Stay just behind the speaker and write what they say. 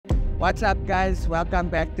What's up guys, welcome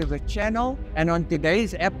back to the channel, and on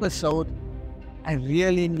today's episode I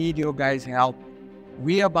really need your guys' help.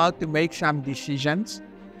 We're about to make some decisions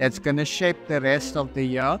that's gonna shape the rest of the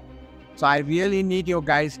year, so I really need your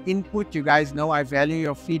guys' input. You guys know I value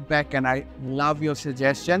your feedback and I love your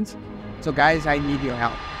suggestions, so guys, I need your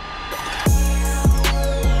help.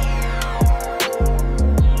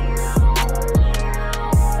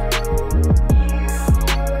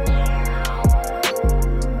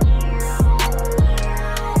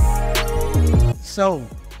 So,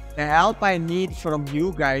 the help I need from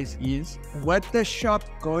you guys is, with the shop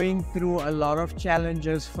going through a lot of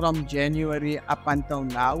challenges from January up until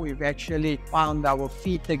now, we've actually found our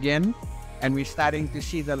feet again and we're starting to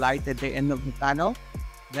see the light at the end of the tunnel.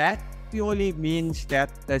 That purely means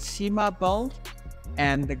that the SEMA build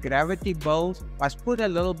and the Gravity build was put a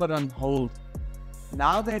little bit on hold.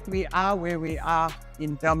 Now that we are where we are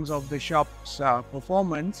in terms of the shop's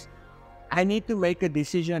performance, I need to make a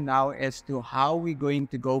decision now as to how we're going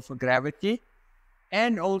to go for Gravity,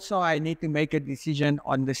 and also I need to make a decision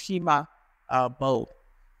on the SEMA build.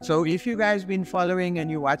 So if you guys been following and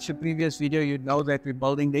you watched the previous video, you know that we're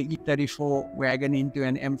building the E34 wagon into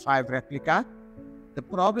an M5 replica. The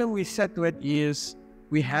problem we sit with is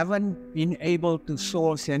we haven't been able to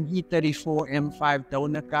source an E34 M5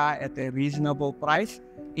 donor car at a reasonable price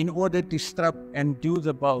in order to strip and do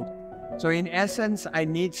the build. So in essence, I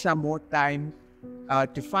need some more time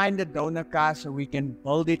to find a donor car so we can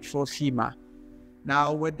build it for SEMA.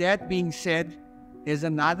 Now, with that being said, there's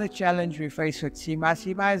another challenge we face with SEMA.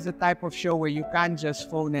 SEMA is the type of show where you can't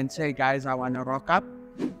just phone and say, guys, I want to rock up.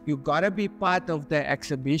 You gotta be part of the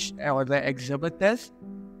exhibition or the exhibitors,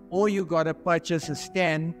 or you gotta purchase a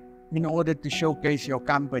stand in order to showcase your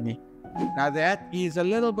company. Now that is a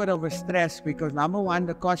little bit of a stress because number one,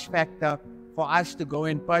 the cost factor for us to go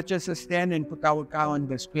and purchase a stand and put our car on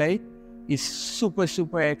display is super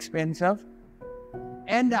expensive.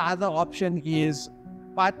 And the other option is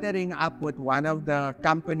partnering up with one of the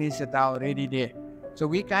companies that are already there. So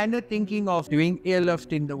we're kind of thinking of doing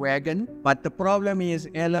airlift in the wagon, but the problem is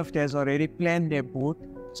airlift has already planned their booth.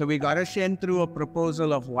 So we got to send through a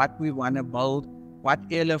proposal of what we want to build, what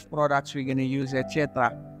airlift products we're going to use,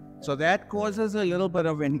 etc. So that causes a little bit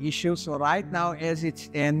of an issue. So right now, as it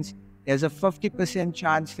stands, there's a 50%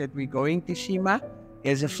 chance that we're going to SEMA.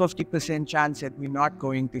 There's a 50% chance that we're not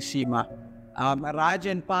going to SEMA. Raj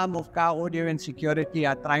and Palm of Car Audio and Security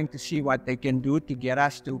are trying to see what they can do to get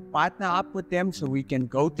us to partner up with them so we can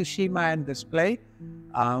go to SEMA and display.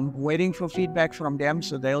 Waiting for feedback from them,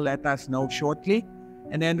 so they'll let us know shortly.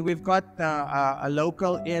 And then we've got a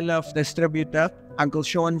local airlift distributor, Uncle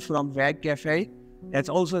Sean from VAG Cafe, that's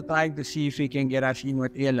also trying to see if he can get us in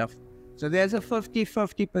with airlift. So there's a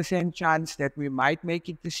 50% chance that we might make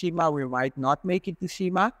it to SEMA, we might not make it to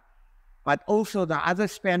SEMA. But also the other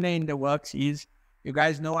spanner in the works is, you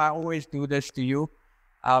guys know I always do this to you.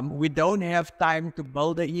 We don't have time to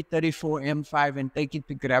build the E34 M5 and take it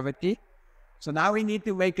to Gravity. So now we need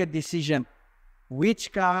to make a decision.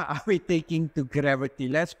 Which car are we taking to Gravity?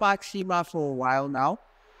 Let's park SEMA for a while now,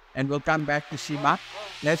 and we'll come back to SEMA.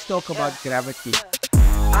 Let's talk about Gravity.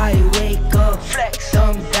 I wake up, flex,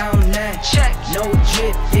 thumb down now, check, no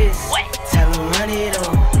drip this, wet. Tell them run it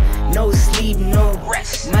on, no sleep, no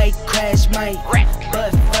rest, might crash, might wreck, but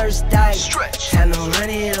first I stretch, tell them run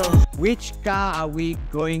it on. Which car are we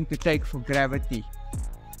going to take for Gravity?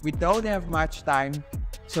 We don't have much time,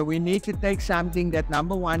 so we need to take something that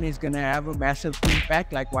number one is going to have a massive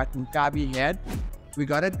impact like what Mkabi had. We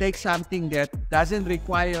got to take something that doesn't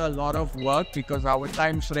require a lot of work because our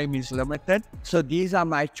time frame is limited. So these are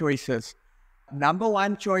my choices. Number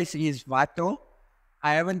one choice is Vato.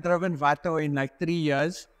 I haven't driven Vato in like 3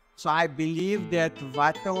 years. So I believe that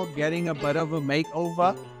Vato getting a bit of a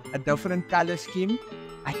makeover, a different color scheme,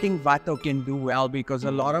 I think Vato can do well because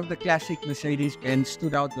a lot of the classic Mercedes-Benz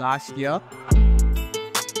stood out last year.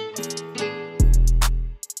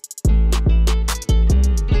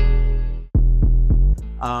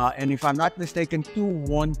 And if I'm not mistaken, 2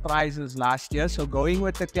 won prizes last year. So going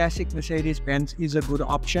with the classic Mercedes-Benz is a good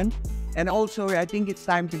option. And also, I think it's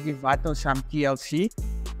time to give Vato some TLC.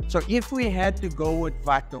 So if we had to go with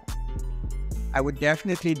Vato, I would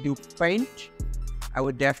definitely do paint. I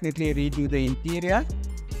would definitely redo the interior.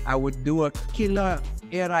 I would do a killer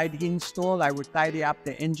air ride install. I would tidy up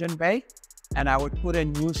the engine bay. And I would put a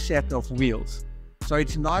new set of wheels. So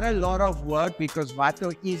it's not a lot of work because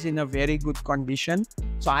Vato is in a very good condition.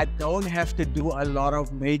 So I don't have to do a lot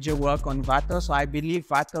of major work on Vato. So I believe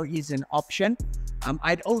Vato is an option.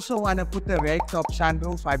 I'd also want to put a ragtop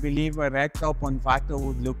sunroof. I believe a ragtop on Vato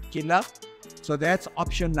would look killer. So that's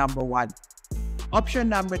option number one. Option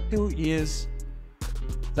number 2 is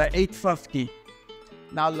the 850.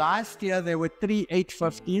 Now, last year there were 3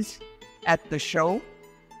 850s at the show.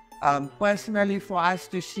 Personally, for us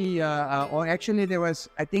to see, or actually there was,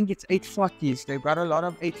 I think it's 840s. They've got a lot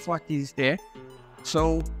of 840s there.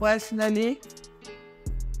 So personally,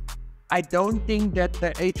 I don't think that the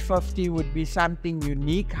 850 would be something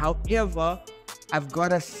unique. However, I've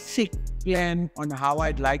got a sick plan on how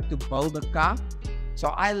I'd like to build a car. So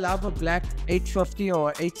I love a black 850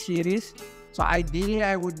 or 8 series. So ideally,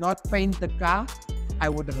 I would not paint the car. I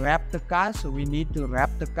would wrap the car. So we need to wrap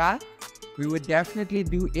the car. We would definitely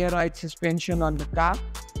do air ride suspension on the car.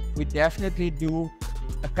 We definitely do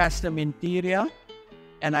a custom interior.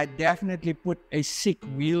 And I definitely put a sick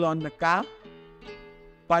wheel on the car.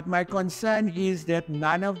 But my concern is that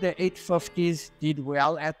none of the 850s did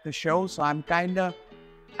well at the show. So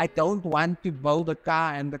I don't want to build a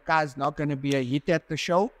car and the car is not going to be a hit at the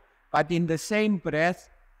show. But in the same breath,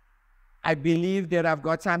 I believe that I've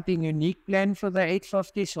got something unique planned for the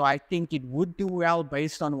 850. So I think it would do well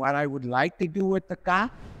based on what I would like to do with the car.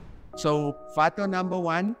 So Fato number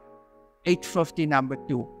 1, 850 number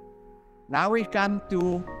 2. Now we come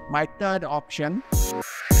to my third option.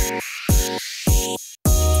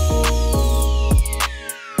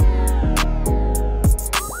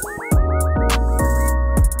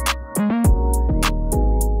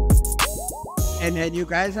 And you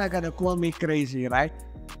guys are gonna call me crazy, right?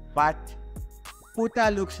 But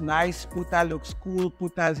Puta looks nice, Puta looks cool.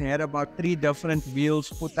 Puta's had about 3 different wheels.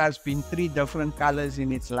 Puta's been 3 different colors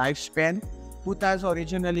in its lifespan. Puta's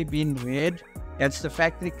originally been red. That's the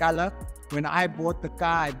factory color. When I bought the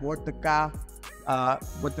car,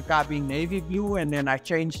 with the car being navy blue, and then I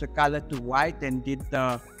changed the color to white and did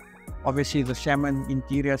obviously the salmon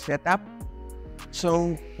interior setup.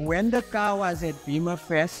 So when the car was at Beamer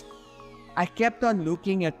Fest, I kept on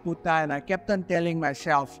looking at Puta and I kept on telling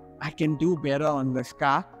myself, I can do better on this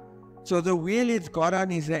car. So the wheel it's got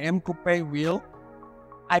on is the M Coupe wheel.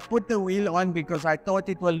 I put the wheel on because I thought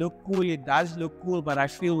it will look cool. It does look cool, but I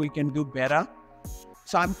feel we can do better.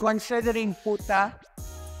 So I'm considering Puta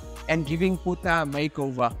and giving Puta a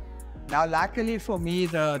makeover. Now, luckily for me,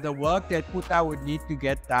 the work that Puta would need to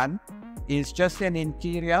get done is just an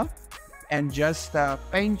interior and just a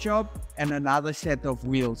paint job and another set of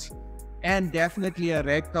wheels. And definitely a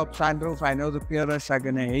ragtop sunroof. I know the purists are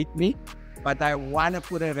going to hate me, but I want to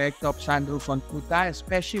put a ragtop sunroof on Puta,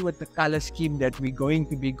 especially with the color scheme that we're going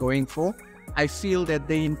to be going for. I feel that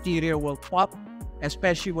the interior will pop,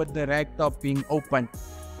 especially with the ragtop being open.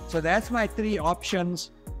 So that's my 3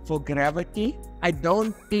 options for Gravity. I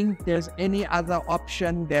don't think there's any other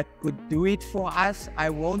option that could do it for us.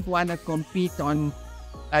 I won't want to compete on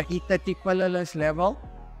a E30 pillarless level,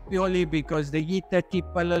 purely because the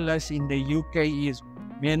E30 pillarless in the UK is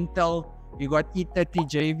mental. You got E30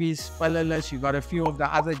 JVs pillarless, you got a few of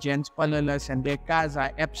the other gents pillarless, and their cars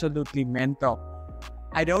are absolutely mental.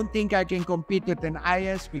 I don't think I can compete with an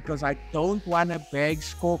IS because I don't want to bag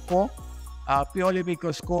Skoko, purely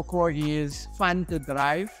because Skoko is fun to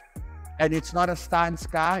drive and it's not a stance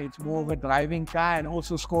car, it's more of a driving car. And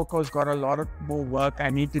also Skoko's got a lot of more work. I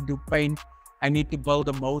need to do paint, I need to build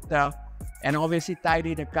a motor, and obviously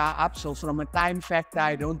tidy the car up. So from a time factor,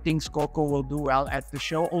 I don't think Skoko will do well at the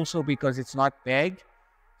show, also because it's not bagged.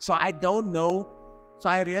 So I don't know. So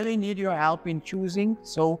I really need your help in choosing.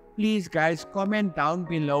 So please guys, comment down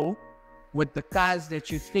below with the cars that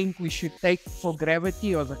you think we should take for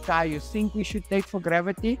Gravity, or the car you think we should take for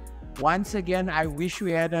Gravity. Once again, I wish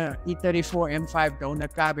we had a E34 M5 donor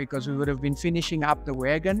car because we would have been finishing up the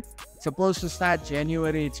wagon. It's supposed to start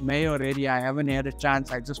January, it's May already. I haven't had a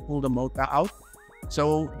chance, I just pulled the motor out.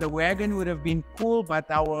 So the wagon would have been cool, but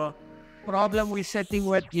our problem we're sitting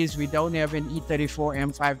with is we don't have an E34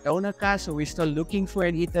 M5 donor car. So we're still looking for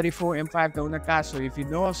an E34 M5 donor car. So if you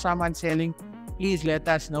know of someone selling, please let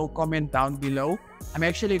us know, comment down below. I'm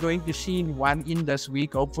actually going to see one in this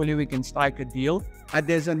week. Hopefully we can strike a deal.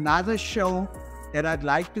 There's another show that I'd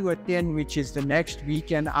like to attend, which is the next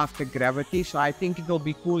weekend after Gravity. So I think it'll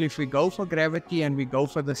be cool if we go for Gravity and we go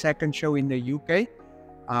for the second show in the UK,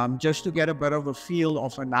 just to get a bit of a feel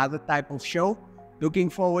of another type of show. Looking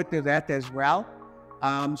forward to that as well.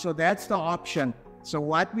 So that's the option. So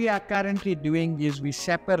what we are currently doing is we're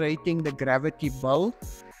separating the Gravity build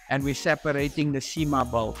and we're separating the SEMA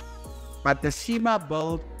build. But the SEMA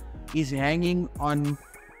build is hanging on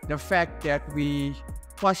the fact that we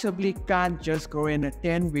possibly can't just go and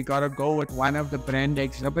attend. We gotta go with one of the brand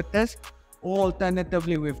exhibitors, or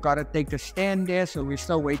alternatively we've got to take a stand there. So we're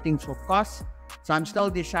still waiting for costs. So I'm still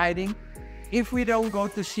deciding. If we don't go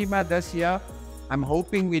to SEMA this year, I'm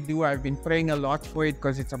hoping we do. I've been praying a lot for it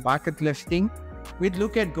because it's a bucket list thing. we'd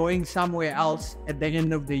look at going somewhere else at the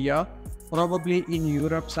end of the year, probably in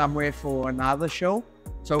Europe somewhere for another show.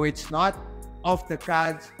 So it's not off the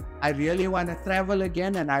cards. I really want to travel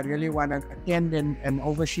again, and I really want to attend an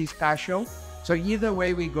overseas car show. So either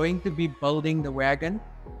way, we're going to be building the wagon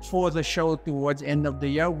for the show towards end of the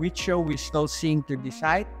year. Which show we're still seeing to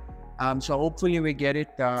decide. So hopefully we get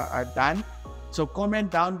it done. So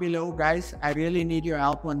comment down below, guys. I really need your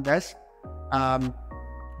help on this.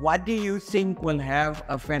 What do you think will have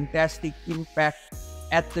a fantastic impact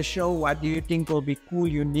at the show? What do you think will be cool,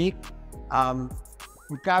 unique?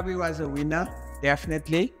 Mukabi was a winner,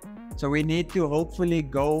 definitely. So we need to hopefully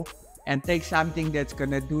go and take something that's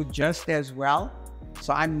going to do just as well.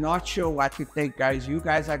 So I'm not sure what to take, guys. You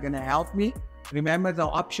guys are going to help me. Remember, the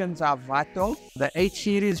options are Vato, the 8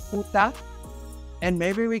 Series Puta, and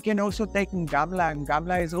maybe we can also take Ngamla.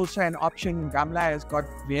 Ngamla is also an option. Ngamla has got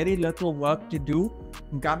very little work to do.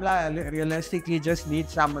 Ngamla realistically just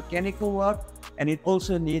needs some mechanical work, and it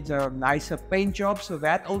also needs a nicer paint job. So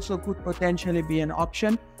that also could potentially be an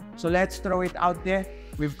option. So let's throw it out there.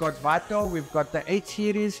 We've got Vato, we've got the 8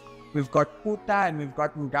 Series, we've got Puta, and we've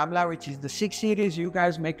got Ngamla, which is the 6 Series. You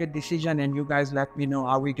guys make a decision, and you guys let me know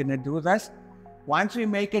how we're going to do this. Once we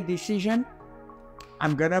make a decision,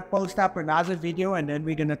 I'm going to post up another video, and then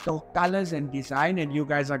we're going to talk colors and design, and you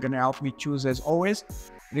guys are going to help me choose as always.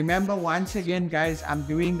 Remember, once again, guys, I'm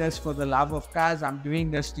doing this for the love of cars. I'm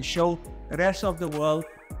doing this to show the rest of the world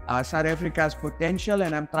South Africa's potential,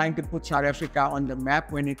 and I'm trying to put South Africa on the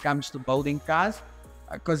map when it comes to building cars.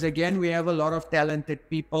 Because again, we have a lot of talented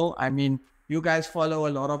people. I mean, you guys follow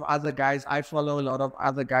a lot of other guys. I follow a lot of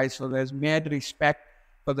other guys. So there's mad respect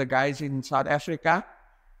for the guys in South Africa.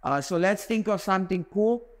 So let's think of something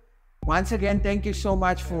cool. Once again, thank you so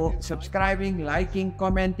much for subscribing, liking,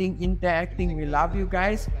 commenting, interacting. We love you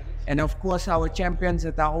guys. And of course, our champions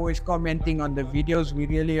that are always commenting on the videos. We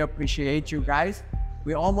really appreciate you guys.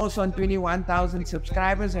 We're almost on 21,000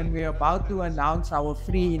 subscribers, and we're about to announce our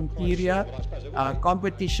free interior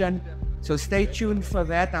competition. So stay tuned for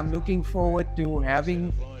that. I'm looking forward to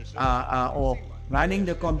having or running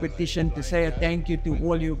the competition to say a thank you to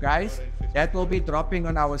all you guys. That will be dropping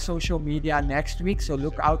on our social media next week, so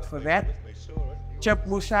look out for that. Chip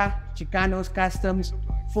Moosa, Chicanos Customs,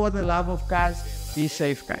 for the love of cars. Be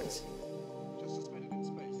safe, guys.